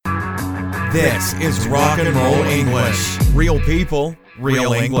This is Rock and Roll English. Real people,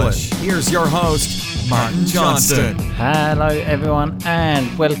 real English. Here's your host, Martin Johnston. Hello everyone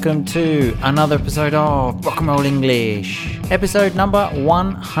and welcome to another episode of Rock and Roll English. Episode number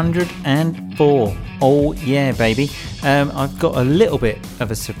 104. Oh yeah, baby. I've got a little bit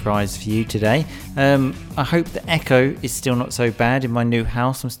of a surprise for you today. I hope the echo is still not so bad in my new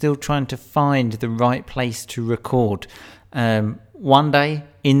house. I'm still trying to find the right place to record. One day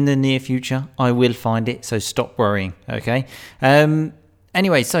in the near future, I will find it, so stop worrying, okay?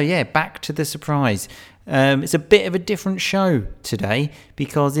 Anyway, so yeah, back to the surprise. It's a bit of a different show today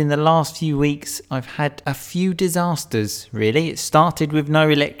because in the last few weeks, I've had a few disasters, really. It started with no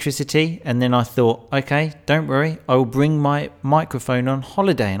electricity, and then I thought, okay, don't worry, I'll bring my microphone on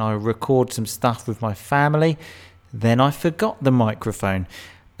holiday and I'll record some stuff with my family. Then I forgot the microphone.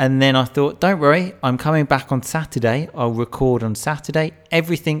 And then I thought, don't worry, I'm coming back on Saturday. I'll record on Saturday.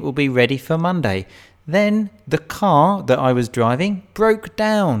 Everything will be ready for Monday. Then the car that I was driving broke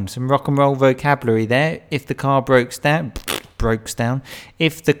down. Some rock and roll vocabulary there. If the car breaks down.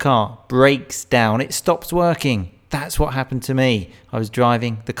 If the car breaks down, it stops working. That's what happened to me. I was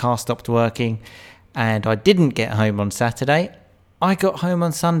driving, the car stopped working, and I didn't get home on Saturday. I got home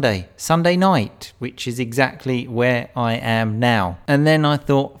on Sunday night, which is exactly where I am now. And then I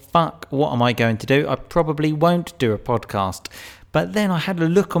thought, fuck, what am I going to do? I probably won't do a podcast. But then I had a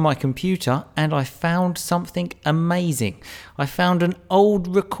look on my computer and I found something amazing. I found an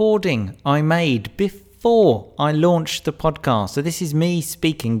old recording I made before I launched the podcast. So this is me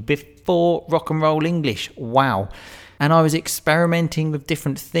speaking before Rock and Roll English. Wow. And I was experimenting with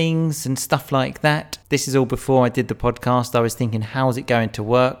different things and stuff like that. This is all before I did the podcast. I was thinking, how's it going to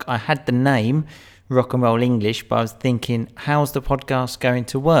work? I had the name Rock and Roll English, but I was thinking, how's the podcast going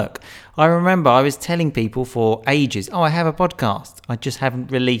to work? I remember I was telling people for ages, I have a podcast. I just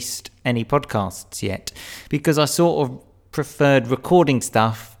haven't released any podcasts yet because I sort of preferred recording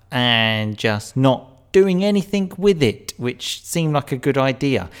stuff and just not doing anything with it, which seemed like a good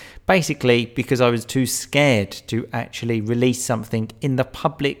idea. Basically, because I was too scared to actually release something in the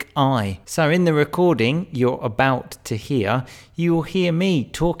public eye. So in the recording you're about to hear, you will hear me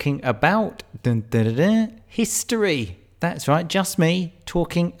talking about history. That's right, just me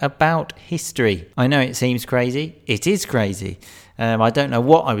talking about history. I know it seems crazy. It is crazy. I don't know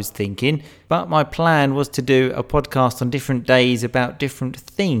what I was thinking, but my plan was to do a podcast on different days about different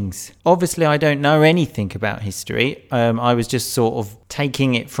things. Obviously, I don't know anything about history. I was just sort of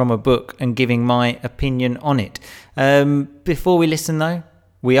taking it from a book and giving my opinion on it. Before we listen, though,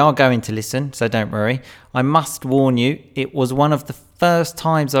 we are going to listen, so don't worry. I must warn you, it was one of the first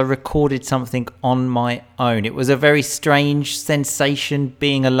times I recorded something on my own. It was a very strange sensation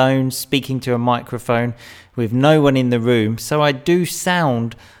being alone, speaking to a microphone with no one in the room. So I do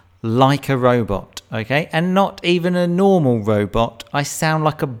sound like a robot, okay? And not even a normal robot. I sound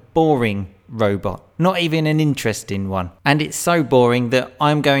like a boring robot, not even an interesting one. And it's so boring that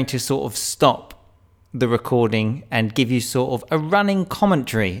I'm going to sort of stop the recording and give you sort of a running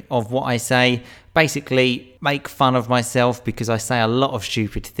commentary of what I say, basically make fun of myself because I say a lot of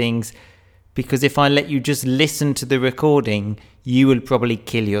stupid things, because if I let you just listen to the recording, you will probably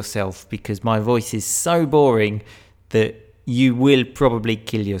kill yourself because my voice is so boring that you will probably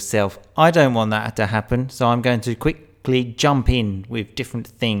kill yourself. I don't want that to happen, so I'm going to quickly jump in with different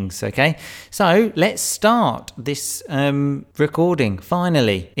things, okay? So let's start this recording,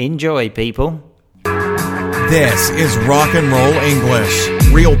 finally. Enjoy, people. This is Rock and Roll English.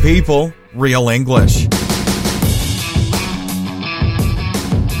 Real people, real English.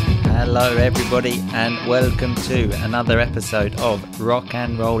 Hello everybody and welcome to another episode of Rock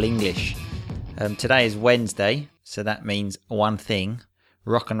and Roll English. Today is Wednesday, so that means one thing,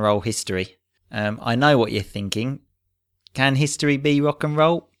 rock and roll history. I know what you're thinking. Can history be rock and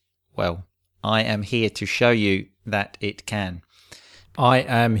roll? Well, I am here to show you that it can. I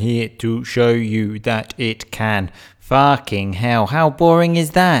am here to show you that it can. Fucking hell, how boring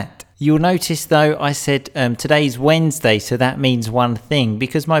is that? You'll notice though I said today's Wednesday, so that means one thing,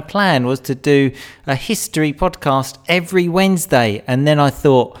 because my plan was to do a history podcast every Wednesday, and then I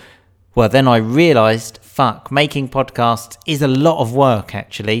thought, well, then I realised, fuck, making podcasts is a lot of work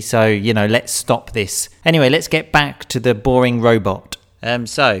actually, so, let's stop this. Anyway, let's get back to the boring robot.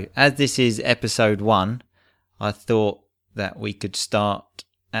 So, as this is episode 1, I thought that we could start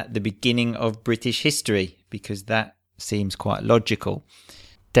at the beginning of British history, because that seems quite logical.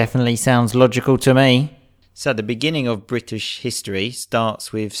 Definitely sounds logical to me. So the beginning of British history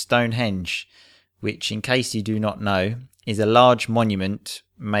starts with Stonehenge, which, in case you do not know, is a large monument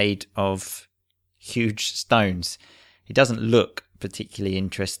made of huge stones. It doesn't look particularly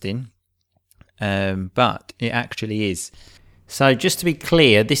interesting. but it actually is. So just to be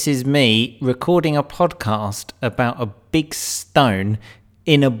clear, this is me recording a podcast about a big stone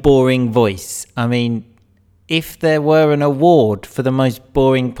in a boring voice. I mean, if there were an award for the most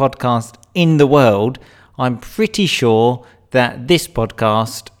boring podcast in the world, I'm pretty sure that this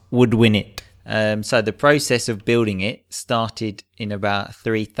podcast would win it. So the process of building it started in about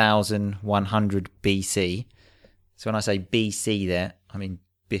 3100 BC. So when I say BC there, I mean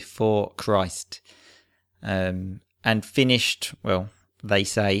before Christ. And finished, well, they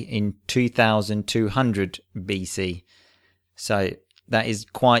say, in 2200 BC. So that is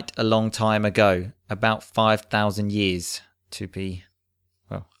quite a long time ago, about 5,000 years to be,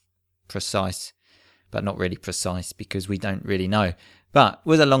 well, precise, but not really precise because we don't really know. But it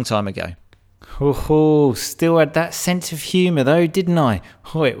was a long time ago. Oh, still had that sense of humour though, didn't I?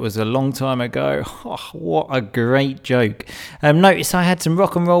 Oh, it was a long time ago. Oh, what a great joke. Notice I had some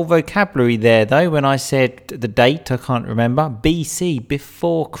rock and roll vocabulary there though when I said the date, I can't remember. BC,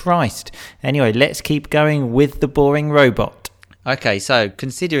 before Christ. Anyway, let's keep going with the boring robot. Okay, so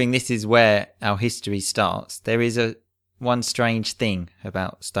considering this is where our history starts, there is one strange thing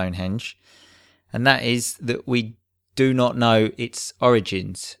about Stonehenge, and that is that we do not know its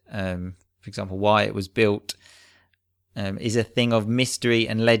origins. For example, why it was built is a thing of mystery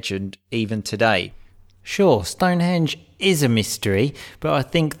and legend even today. Sure, Stonehenge is a mystery, but I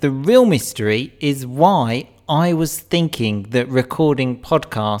think the real mystery is why I was thinking that me recording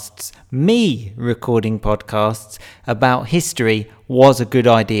podcasts about history was a good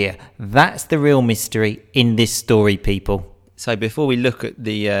idea. That's the real mystery in this story, people. So before we look at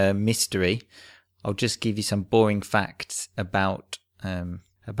the mystery, I'll just give you some boring facts about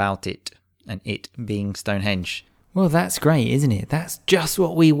it. And it being Stonehenge. Well, that's great, isn't it? That's just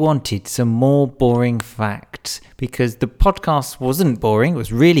what we wanted, some more boring facts. Because the podcast wasn't boring, it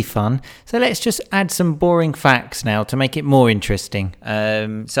was really fun. So let's just add some boring facts now to make it more interesting.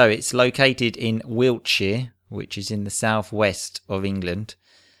 So it's located in Wiltshire, which is in the southwest of England,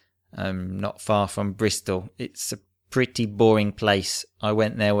 not far from Bristol. It's a pretty boring place. I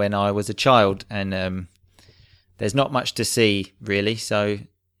went there when I was a child, and there's not much to see, really, so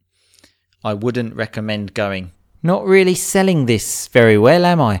I wouldn't recommend going. Not really selling this very well,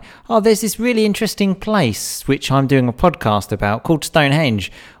 am I? Oh, there's this really interesting place which I'm doing a podcast about called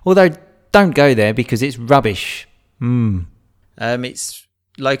Stonehenge. Although, don't go there because it's rubbish. It's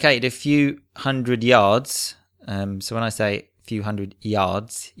located a few hundred yards. So when I say a few hundred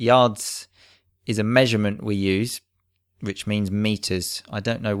yards is a measurement we use, which means meters. I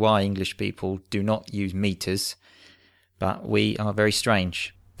don't know why English people do not use meters, but we are very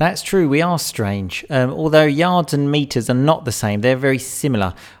strange. That's true, we are strange. Although yards and metres are not the same, they're very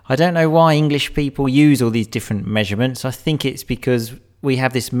similar. I don't know why English people use all these different measurements. I think it's because we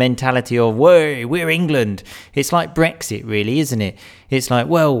have this mentality of, whoa, we're England. It's like Brexit, really, isn't it? It's like,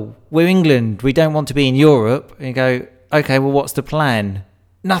 well, we're England, we don't want to be in Europe. And you go, okay, well, what's the plan?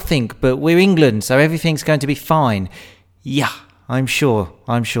 Nothing, but we're England, so everything's going to be fine. Yeah, I'm sure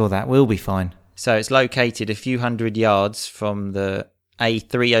that will be fine. So it's located a few hundred yards from the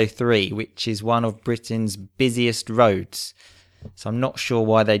A303, which is one of Britain's busiest roads. So I'm not sure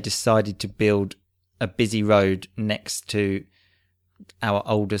why they decided to build a busy road next to our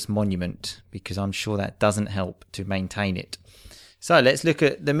oldest monument, because I'm sure that doesn't help to maintain it. So let's look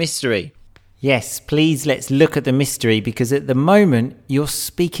at the mystery. Yes, please, let's look at the mystery, because at the moment you're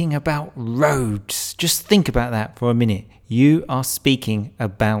speaking about roads. Just think about that for a minute. You are speaking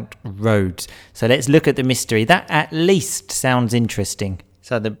about roads. So let's look at the mystery. That at least sounds interesting.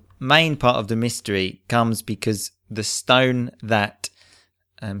 So the main part of the mystery comes because the stone that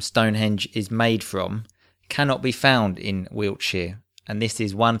Stonehenge is made from cannot be found in Wiltshire. And this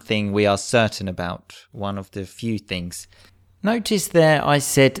is one thing we are certain about, one of the few things. Notice there I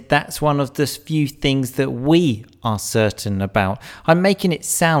said that's one of the few things that we are certain about. I'm making it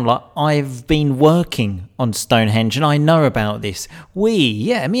sound like I've been working on Stonehenge and I know about this.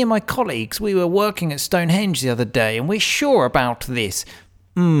 Me and my colleagues, we were working at Stonehenge the other day and we're sure about this.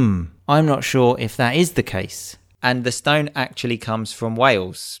 I'm not sure if that is the case. And the stone actually comes from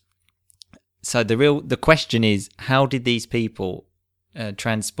Wales. So the question is, how did these people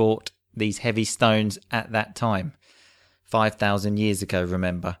transport these heavy stones at that time? 5,000 years ago,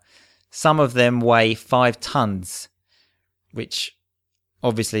 remember. Some of them weigh 5 tons, which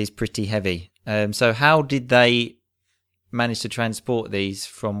obviously is pretty heavy. So how did they manage to transport these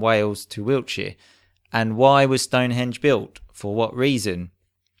from Wales to Wiltshire? And why was Stonehenge built? For what reason?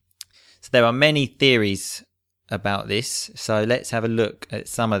 So there are many theories about this, so let's have a look at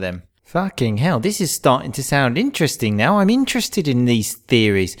some of them. Fucking hell, this is starting to sound interesting now. I'm interested in these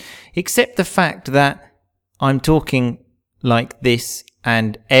theories, except the fact that I'm talking like this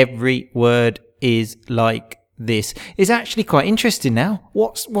and every word is like this. It's actually quite interesting now.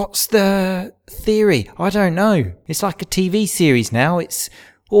 What's the theory? I don't know. It's like a TV series now.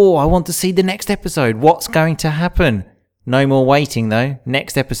 I want to see the next episode. What's going to happen? No more waiting though.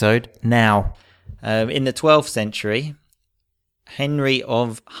 Next episode now. In the 12th century, Henry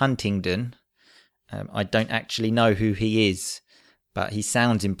of Huntingdon, I don't actually know who he is, but he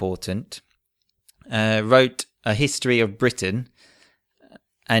sounds important, wrote a history of Britain,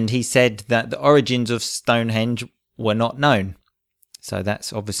 and he said that the origins of Stonehenge were not known. So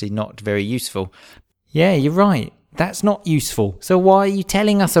that's obviously not very useful. Yeah, you're right. That's not useful. So why are you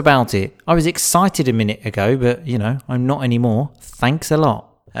telling us about it? I was excited a minute ago, but, I'm not anymore. Thanks a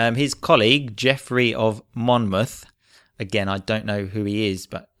lot. His colleague, Geoffrey of Monmouth, again, I don't know who he is,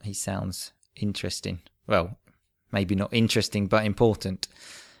 but he sounds interesting. Well, maybe not interesting, but important.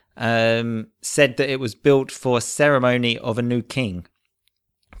 Said that it was built for a ceremony of a new king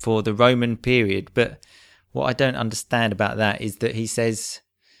for the Roman period. But what I don't understand about that is that he says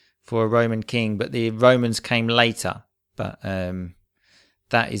for a Roman king, but the Romans came later. But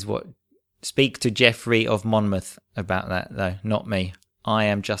that is what... Speak to Geoffrey of Monmouth about that, though, not me. I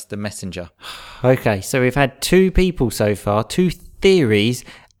am just the messenger. Okay, so we've had two people so far, two theories,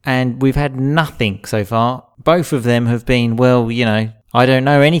 and we've had nothing so far. Both of them have been, I don't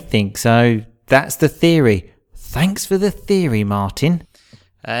know anything, so that's the theory. Thanks for the theory, Martin.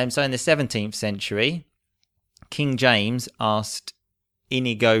 So in the 17th century, King James asked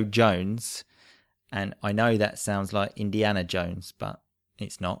Inigo Jones, and I know that sounds like Indiana Jones, but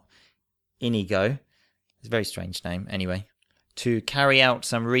it's not. Inigo, it's a very strange name anyway, to carry out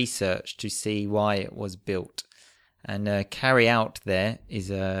some research to see why it was built. And carry out there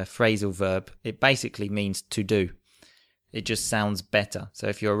is a phrasal verb. It basically means to do. It just sounds better. So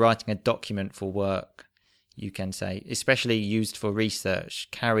if you're writing a document for work, you can say, especially used for research,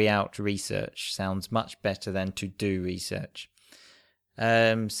 carry out research sounds much better than to do research.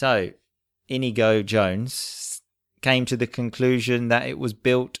 So Inigo Jones came to the conclusion that it was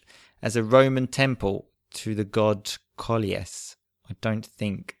built as a Roman temple to the god Collies. I don't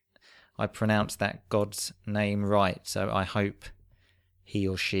think I pronounced that god's name right, so I hope he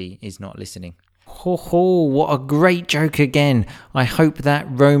or she is not listening. Ho ho, what a great joke again. I hope that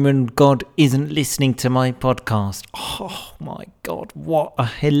Roman god isn't listening to my podcast. Oh my god, what a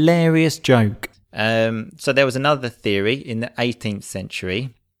hilarious joke. So there was another theory in the 18th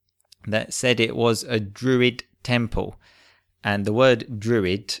century that said it was a druid temple. And the word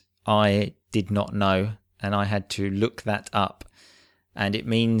druid I did not know, and I had to look that up. And it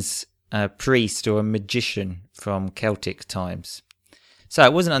means a priest or a magician from Celtic times. So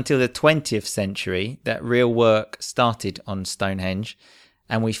it wasn't until the 20th century that real work started on Stonehenge,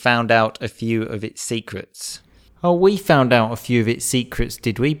 and we found out a few of its secrets. Oh, we found out a few of its secrets,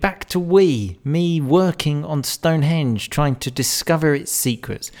 did we? Back to me working on Stonehenge, trying to discover its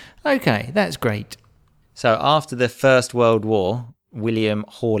secrets. Okay, that's great. So after the First World War, William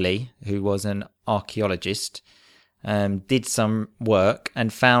Hawley, who was an archaeologist, did some work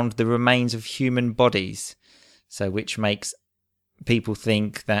and found the remains of human bodies, so which makes people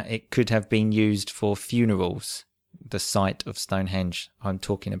think that it could have been used for funerals, the site of Stonehenge I'm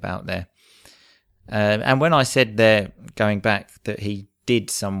talking about there. And when I said there, going back, that he did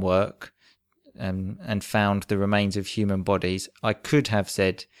some work and found the remains of human bodies, I could have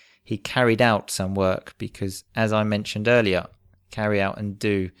said he carried out some work, because as I mentioned earlier, carry out and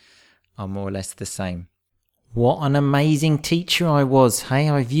do are more or less the same. What an amazing teacher I was, hey?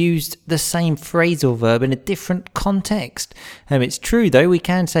 I've used the same phrasal verb in a different context. It's true though, we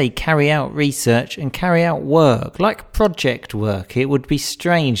can say carry out research and carry out work, like project work. It would be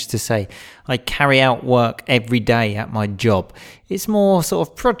strange to say I carry out work every day at my job. It's more sort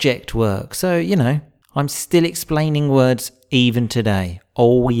of project work, so I'm still explaining words even today.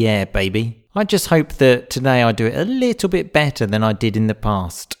 Oh yeah, baby. I just hope that today I do it a little bit better than I did in the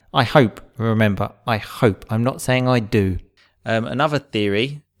past. I hope, remember, I hope. I'm not saying I do. Another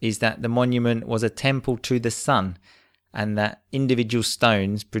theory is that the monument was a temple to the sun, and that individual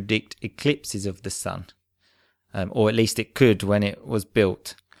stones predict eclipses of the sun. Or at least it could when it was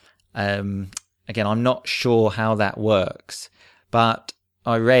built. Again, I'm not sure how that works, but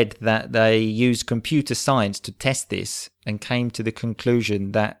I read that they used computer science to test this and came to the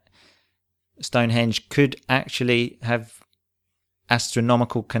conclusion that Stonehenge could actually have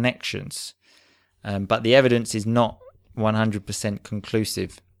astronomical connections, but the evidence is not 100%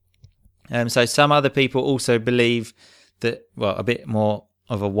 conclusive. So some other people also believe that, a bit more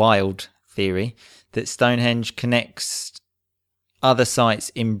of a wild theory that Stonehenge connects other sites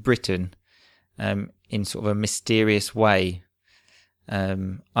in Britain in sort of a mysterious way.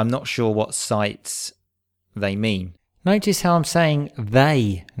 I'm not sure what sites they mean. Notice how I'm saying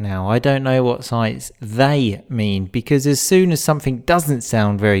they now. I don't know what sites they mean, because as soon as something doesn't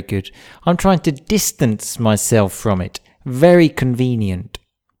sound very good, I'm trying to distance myself from it. Very convenient.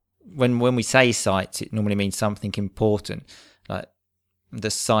 When we say sites, it normally means something important. Like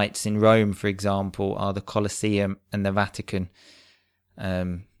the sites in Rome, for example, are the Colosseum and the Vatican.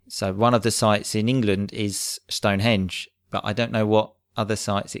 So one of the sites in England is Stonehenge, but I don't know what other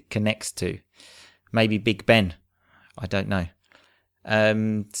sites it connects to. Maybe Big Ben. I don't know.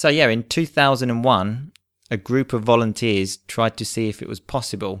 So yeah, in 2001, a group of volunteers tried to see if it was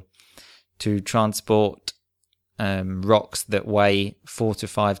possible to transport rocks that weigh 4 to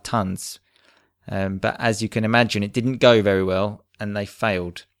 5 tons. But as you can imagine, it didn't go very well and they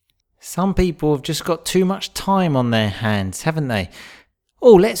failed. Some people have just got too much time on their hands, haven't they?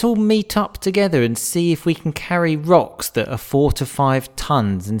 Oh, let's all meet up together and see if we can carry rocks that are 4 to 5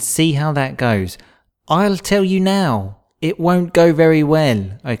 tons and see how that goes. I'll tell you now, it won't go very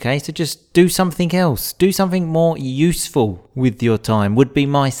well, okay? So just do something else. Do something more useful with your time would be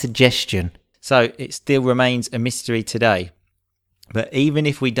my suggestion. So it still remains a mystery today. But even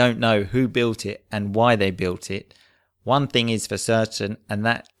if we don't know who built it and why they built it, one thing is for certain, and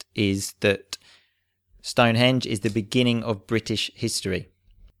that is that Stonehenge is the beginning of British history.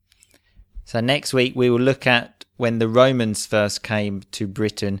 So next week we will look at when the Romans first came to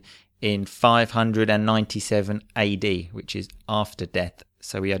Britain in 597 AD, which is after death.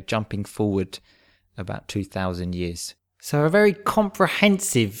 So we are jumping forward about 2,000 years. So a very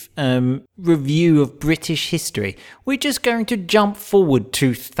comprehensive review of British history. We're just going to jump forward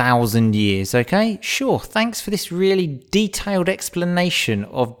 2,000 years, okay? Sure, thanks for this really detailed explanation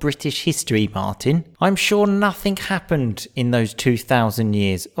of British history, Martin. I'm sure nothing happened in those 2,000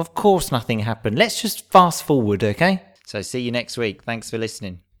 years. Of course nothing happened. Let's just fast forward, okay? So see you next week. Thanks for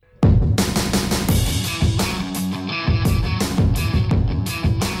listening.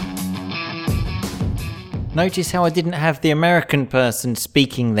 Notice how I didn't have the American person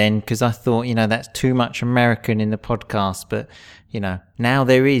speaking then, because I thought, that's too much American in the podcast. But, now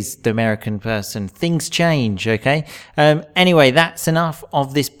there is the American person. Things change, okay? Anyway, that's enough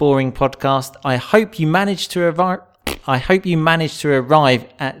of this boring podcast. I hope you managed to arrive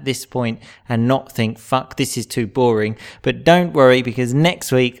at this point and not think, fuck, this is too boring. But don't worry, because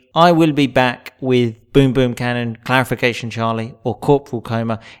next week I will be back with Boom Boom Cannon, Clarification Charlie, or Corporal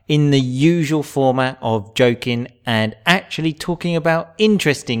Coma in the usual format of joking and actually talking about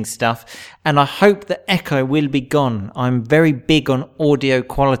interesting stuff. And I hope the echo will be gone. I'm very big on audio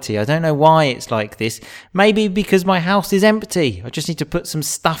quality. I don't know why it's like this. Maybe because my house is empty. I just need to put some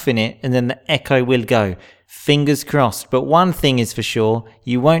stuff in it and then the echo will go. Fingers crossed. But one thing is for sure,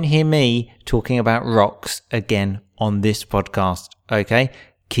 you won't hear me talking about rocks again on this podcast. Okay?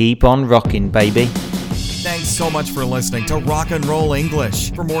 Keep on rocking, baby. Thanks so much for listening to Rock and Roll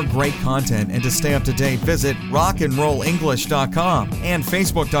English. For more great content and to stay up to date, visit rockandrollenglish.com and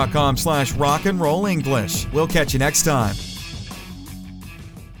facebook.com/rockandrollenglish. We'll catch you next time.